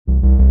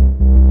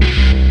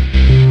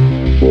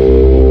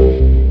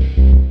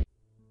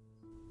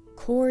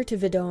to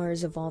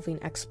Vidar's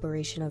evolving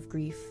exploration of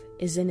grief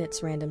is in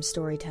its random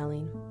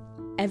storytelling.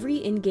 Every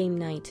in-game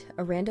night,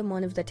 a random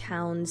one of the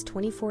town's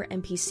 24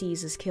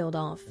 NPCs is killed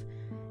off,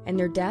 and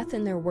their death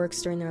and their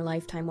works during their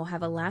lifetime will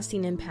have a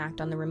lasting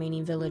impact on the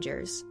remaining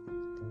villagers.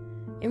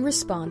 In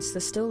response, the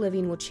still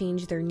living will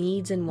change their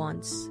needs and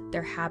wants,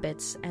 their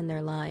habits, and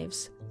their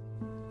lives.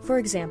 For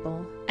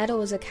example,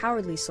 Edel is a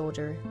cowardly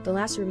soldier, the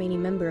last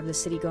remaining member of the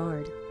city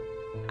guard.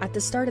 At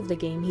the start of the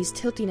game, he's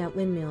tilting at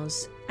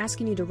windmills,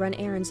 asking you to run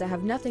errands that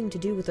have nothing to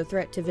do with the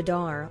threat to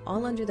Vidar,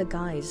 all under the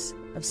guise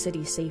of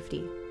city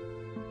safety.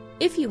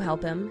 If you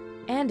help him,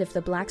 and if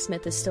the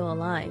blacksmith is still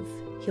alive,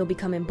 he'll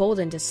become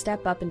emboldened to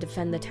step up and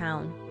defend the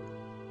town.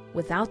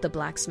 Without the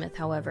blacksmith,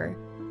 however,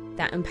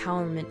 that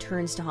empowerment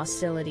turns to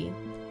hostility.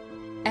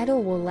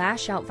 Edel will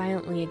lash out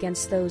violently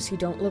against those who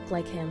don't look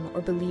like him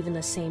or believe in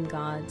the same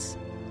gods.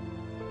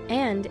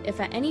 And if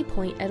at any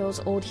point Edel's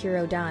old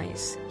hero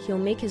dies, he'll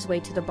make his way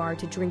to the bar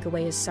to drink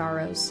away his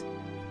sorrows.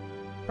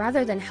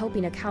 Rather than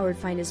helping a coward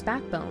find his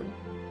backbone,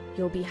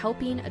 you'll be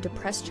helping a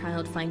depressed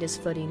child find his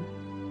footing.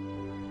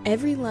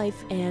 Every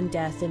life and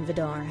death in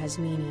Vidar has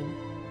meaning,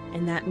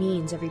 and that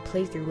means every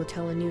playthrough will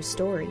tell a new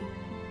story,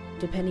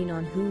 depending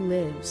on who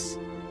lives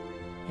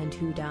and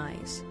who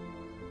dies.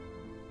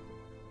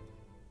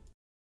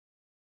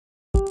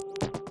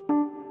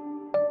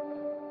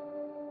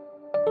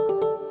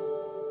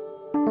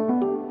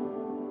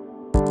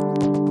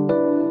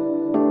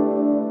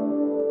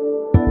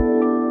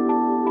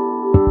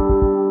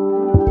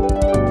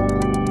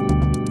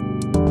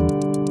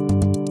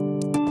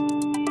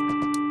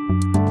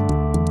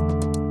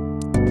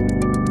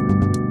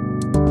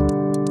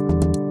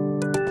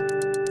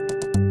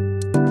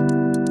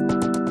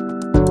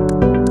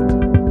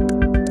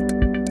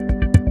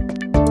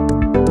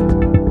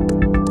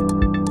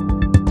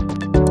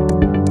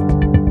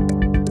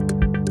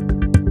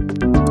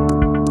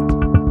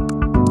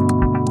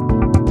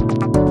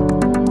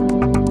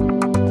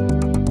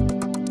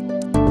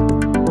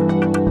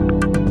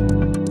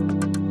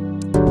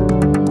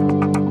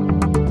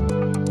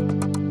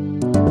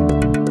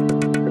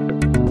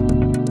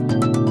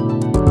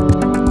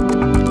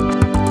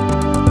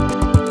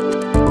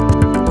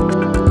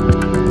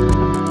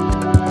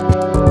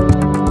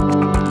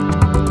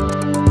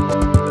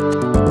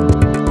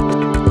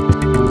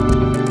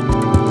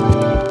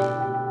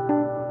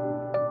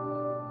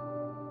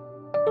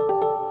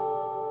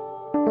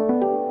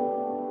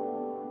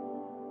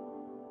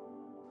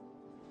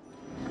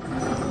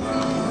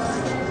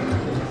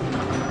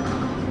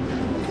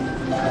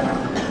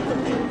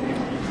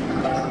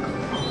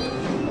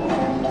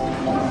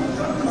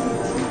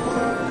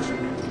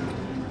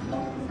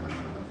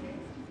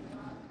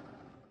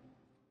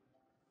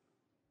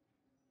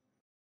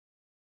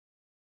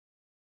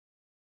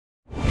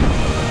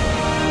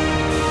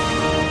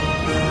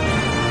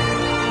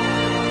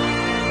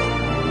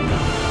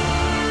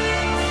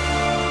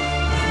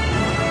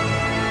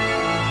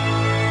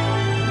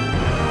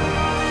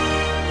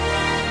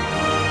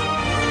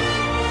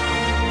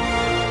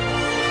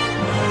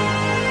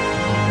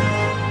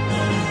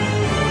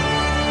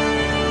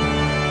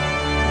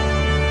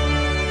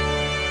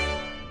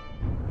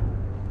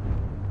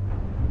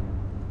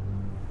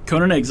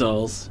 Conan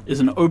Exiles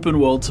is an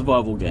open-world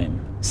survival game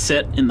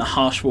set in the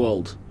harsh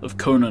world of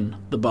Conan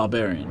the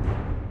Barbarian.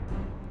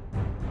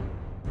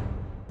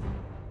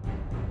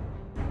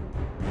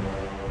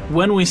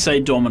 When we say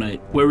dominate,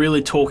 we're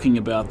really talking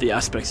about the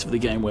aspects of the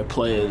game where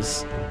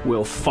players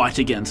will fight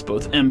against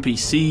both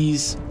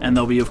NPCs, and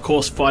they'll be of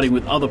course fighting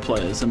with other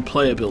players and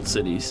player-built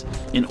cities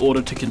in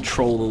order to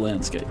control the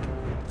landscape.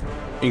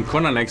 In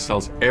Conan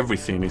Exiles,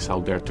 everything is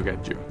out there to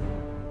get you.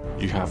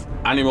 You have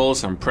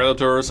animals and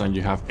predators, and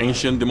you have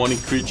ancient demonic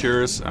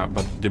creatures,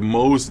 but the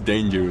most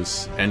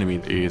dangerous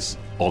enemy is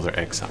other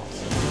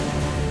exiles.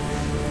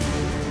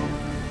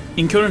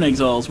 In Conan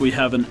Exiles, we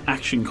have an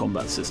action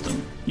combat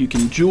system. You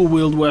can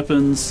dual-wield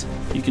weapons,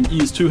 you can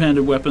use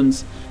two-handed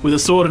weapons. With a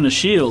sword and a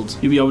shield,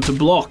 you'll be able to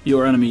block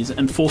your enemies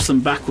and force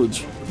them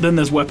backwards. Then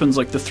there's weapons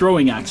like the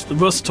throwing axe, the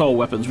versatile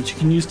weapons, which you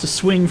can use to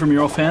swing from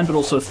your offhand, but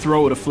also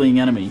throw at a fleeing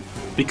enemy.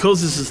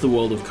 Because this is the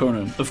world of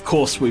Conan, of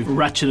course we've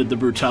ratcheted the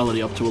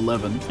brutality up to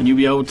 11, and you'll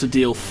be able to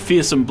deal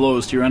fearsome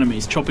blows to your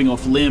enemies, chopping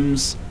off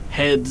limbs,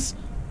 heads,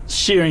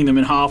 shearing them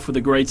in half with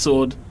a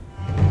greatsword.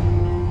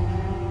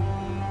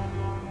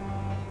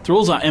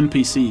 Thralls are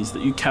NPCs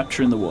that you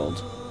capture in the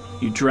world.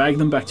 You drag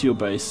them back to your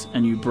base,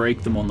 and you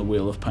break them on the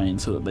Wheel of Pain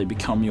so that they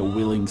become your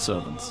willing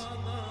servants.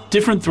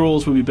 Different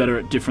thralls will be better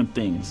at different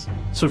things.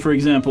 So for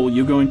example,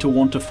 you're going to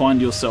want to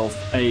find yourself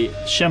a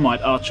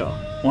Shemite archer,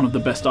 one of the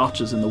best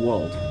archers in the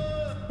world.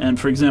 And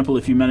for example,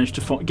 if you manage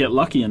to get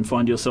lucky and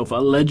find yourself a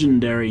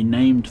legendary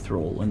named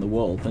thrall in the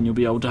world, then you'll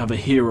be able to have a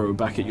hero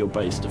back at your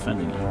base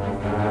defending you.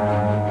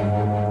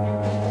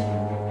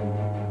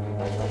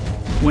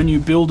 When you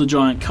build a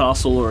giant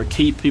castle or a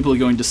keep, people are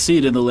going to see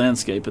it in the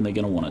landscape and they're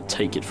going to want to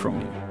take it from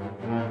you.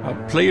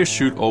 Players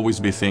should always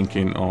be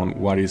thinking on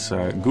what is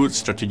a good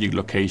strategic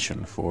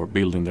location for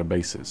building their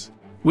bases.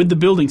 With the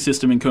building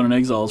system in Conan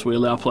Exiles, we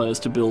allow players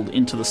to build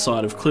into the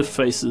side of cliff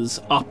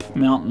faces, up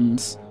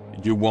mountains.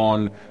 You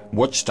want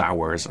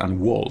watchtowers and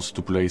walls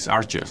to place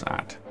archers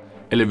at.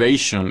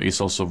 Elevation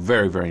is also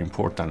very, very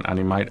important, and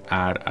it might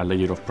add a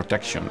layer of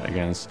protection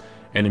against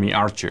enemy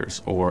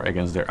archers or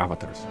against their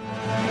avatars.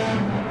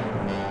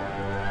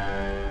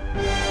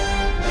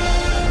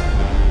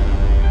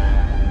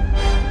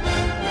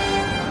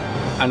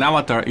 An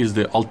avatar is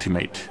the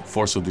ultimate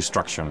force of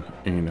destruction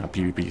in a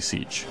PvP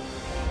siege.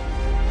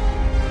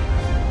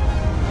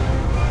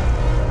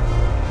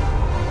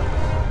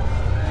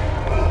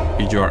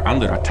 If you are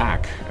under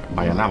attack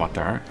by an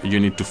avatar, you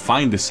need to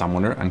find the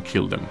summoner and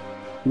kill them.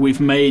 We've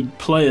made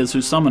players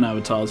who summon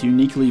avatars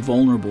uniquely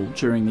vulnerable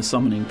during the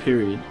summoning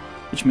period,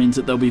 which means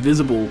that they'll be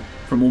visible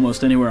from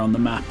almost anywhere on the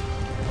map.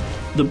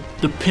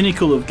 The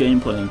pinnacle of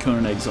gameplay in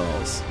Conan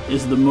Exiles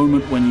is the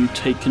moment when you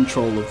take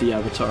control of the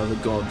avatar of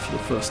a god for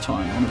the first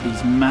time, one of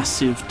these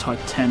massive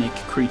titanic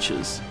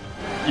creatures,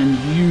 and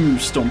you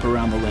stomp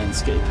around the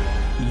landscape.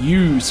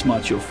 You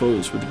smite your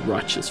foes with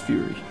righteous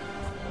fury.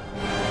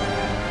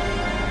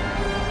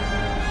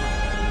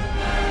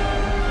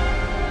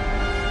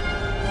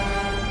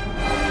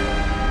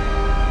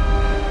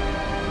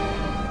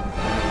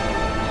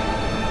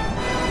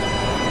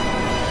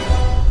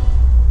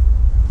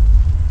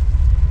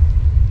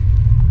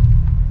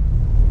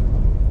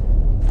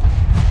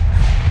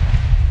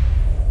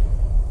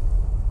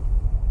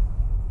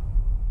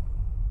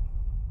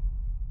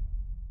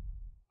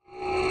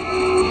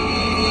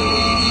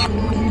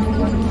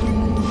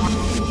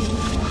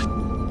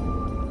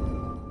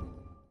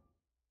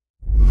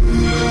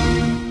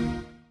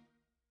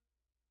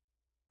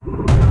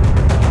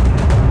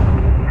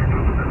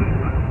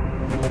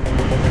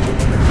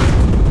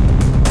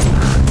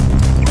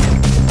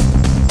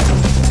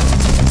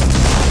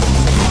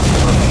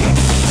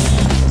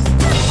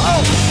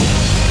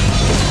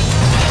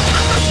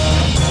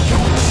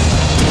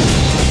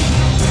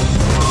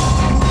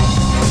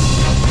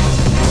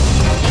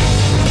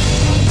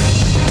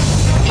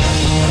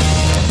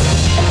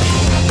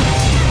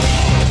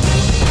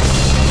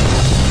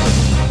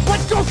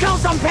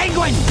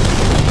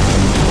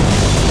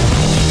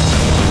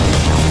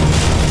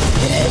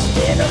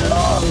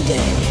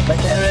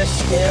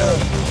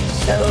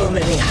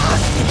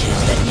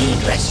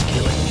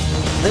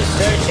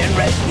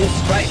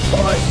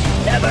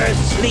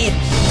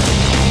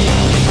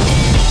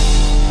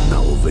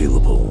 Now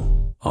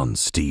available on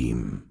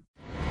Steam.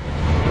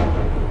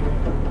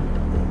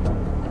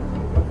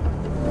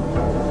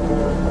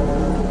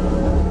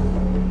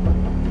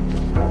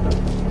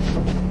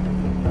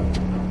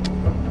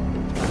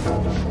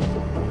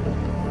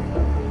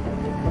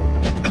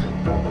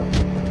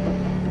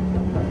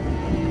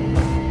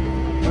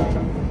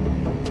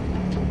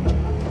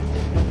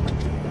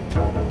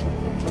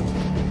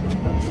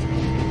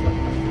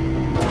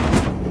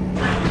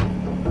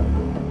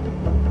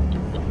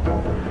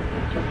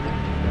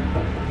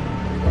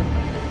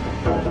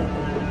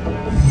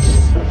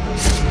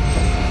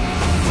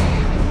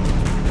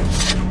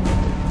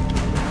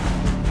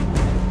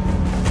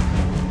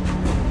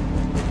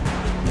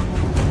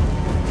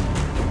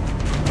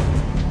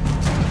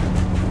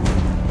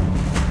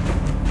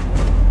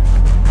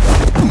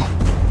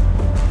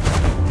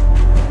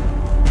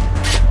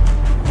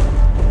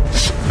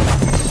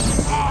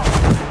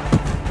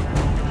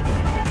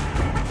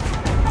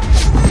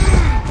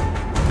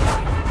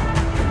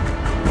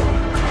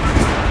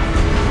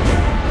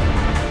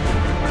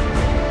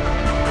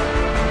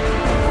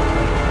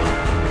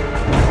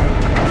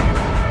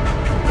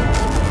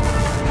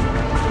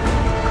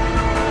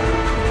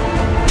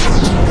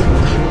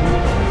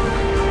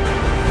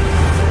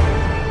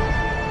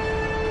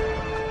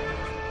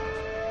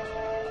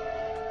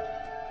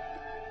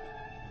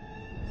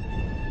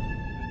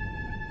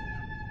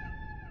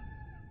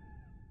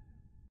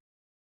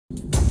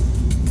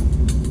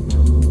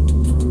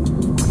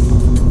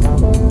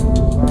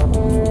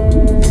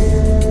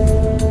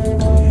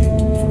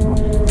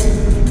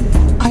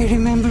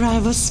 I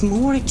was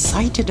more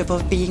excited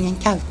about being in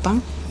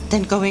Kaupang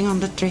than going on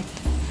the trip.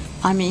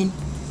 I mean,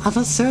 I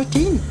was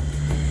 13.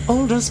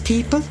 All those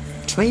people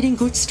trading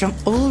goods from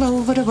all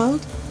over the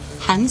world.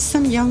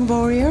 Handsome young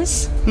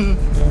warriors.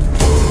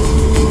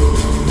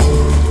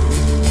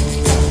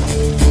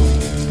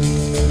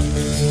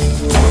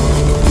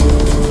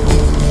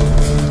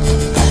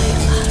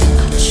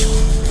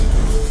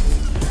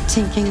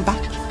 Thinking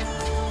back,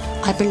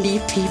 I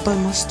believe people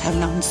must have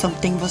known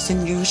something was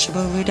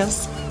unusual with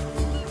us.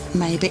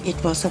 Maybe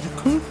it was our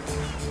crew.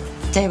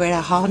 They were a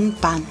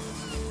hardened band,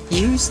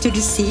 used to the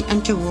sea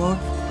and to war.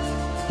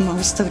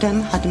 Most of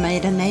them had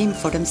made a name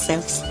for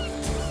themselves,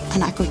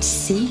 and I could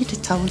see the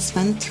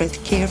townsmen tread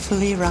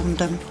carefully around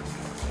them.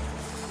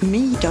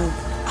 Me, though,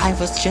 I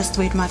was just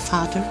with my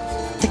father,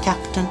 the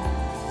captain.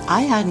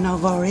 I had no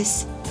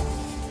worries.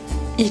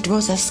 It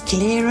was as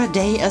clear a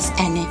day as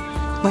any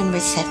when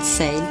we set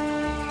sail.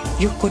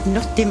 You could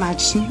not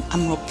imagine a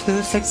more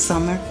perfect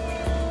summer.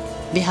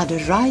 We had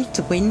a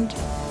right wind,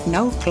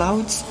 no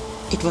clouds.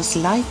 It was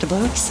light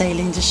work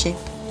sailing the ship.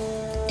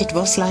 It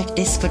was like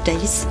this for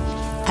days,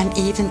 and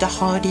even the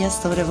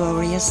hardiest of the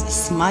warriors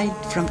smiled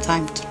from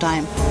time to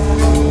time.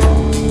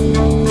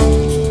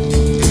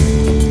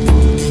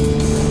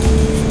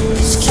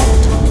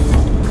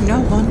 No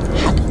one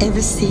had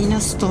ever seen a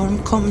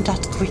storm come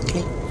that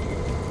quickly.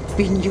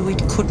 We knew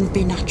it couldn't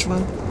be natural.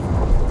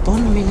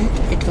 1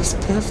 minute it was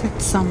perfect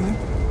summer,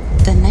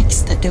 the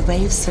next the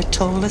waves were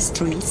tall as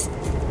trees.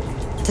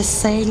 The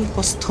sail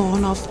was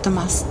torn off the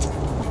mast,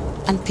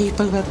 and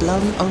people were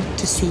blown out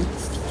to sea.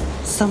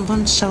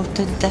 Someone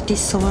shouted that he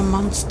saw a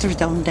monster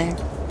down there.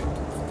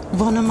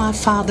 One of my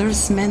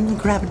father's men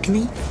grabbed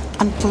me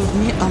and pulled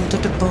me under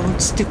the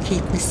boats to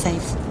keep me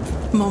safe.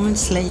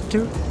 Moments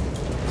later,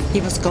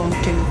 he was gone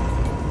too.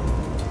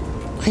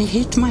 I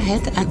hit my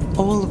head and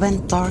all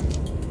went dark.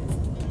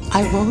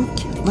 I woke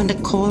when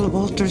the cold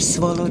water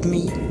swallowed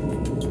me.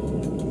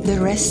 The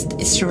rest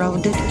is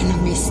shrouded in a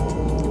mist.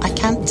 I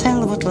can't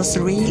tell what was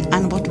real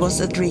and what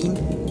was a dream.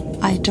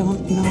 I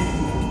don't know.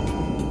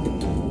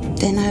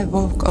 Then I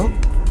woke up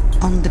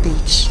on the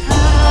beach.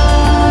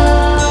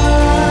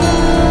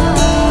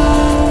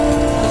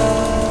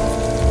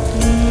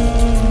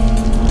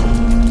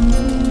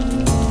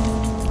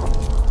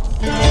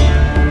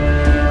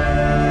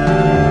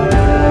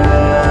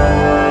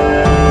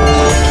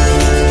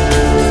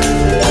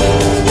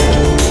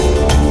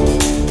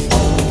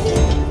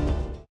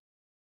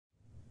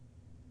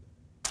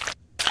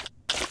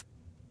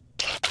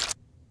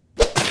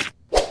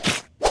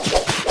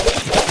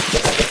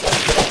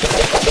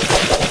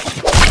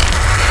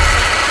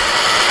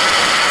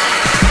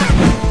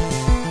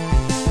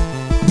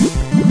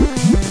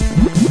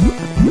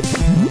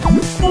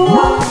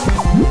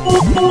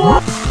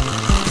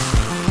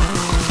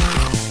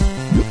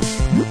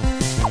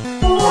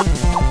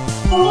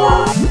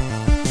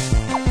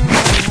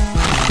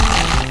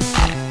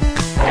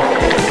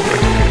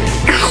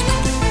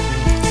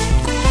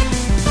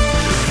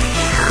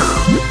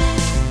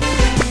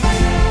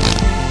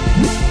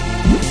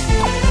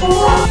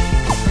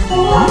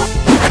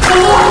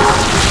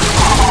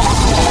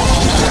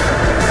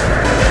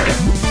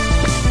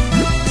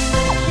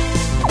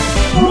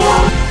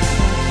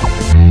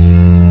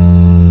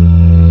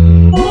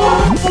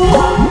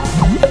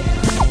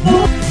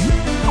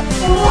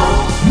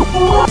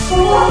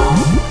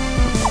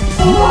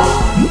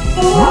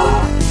 Wow.